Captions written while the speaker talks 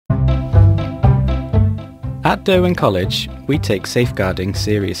At Derwent College, we take safeguarding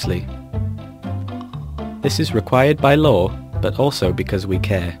seriously. This is required by law, but also because we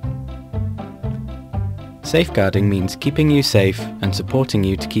care. Safeguarding means keeping you safe and supporting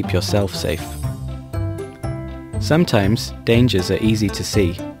you to keep yourself safe. Sometimes dangers are easy to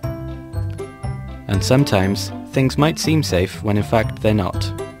see, and sometimes things might seem safe when in fact they're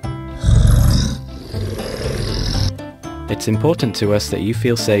not. It's important to us that you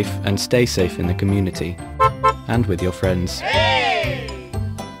feel safe and stay safe in the community and with your friends.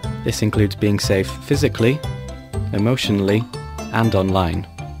 This includes being safe physically, emotionally, and online.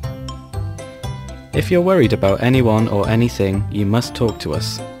 If you're worried about anyone or anything, you must talk to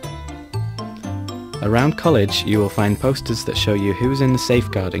us. Around college, you will find posters that show you who's in the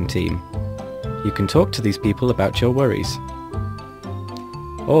safeguarding team. You can talk to these people about your worries.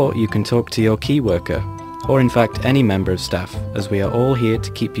 Or you can talk to your key worker, or in fact any member of staff, as we are all here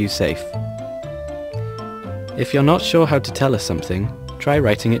to keep you safe. If you're not sure how to tell us something, try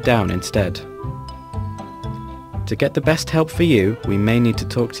writing it down instead. To get the best help for you, we may need to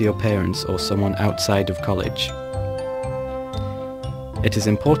talk to your parents or someone outside of college. It is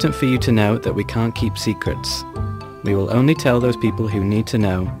important for you to know that we can't keep secrets. We will only tell those people who need to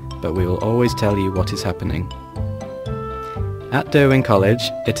know, but we will always tell you what is happening. At Derwent College,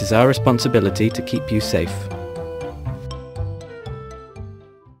 it is our responsibility to keep you safe.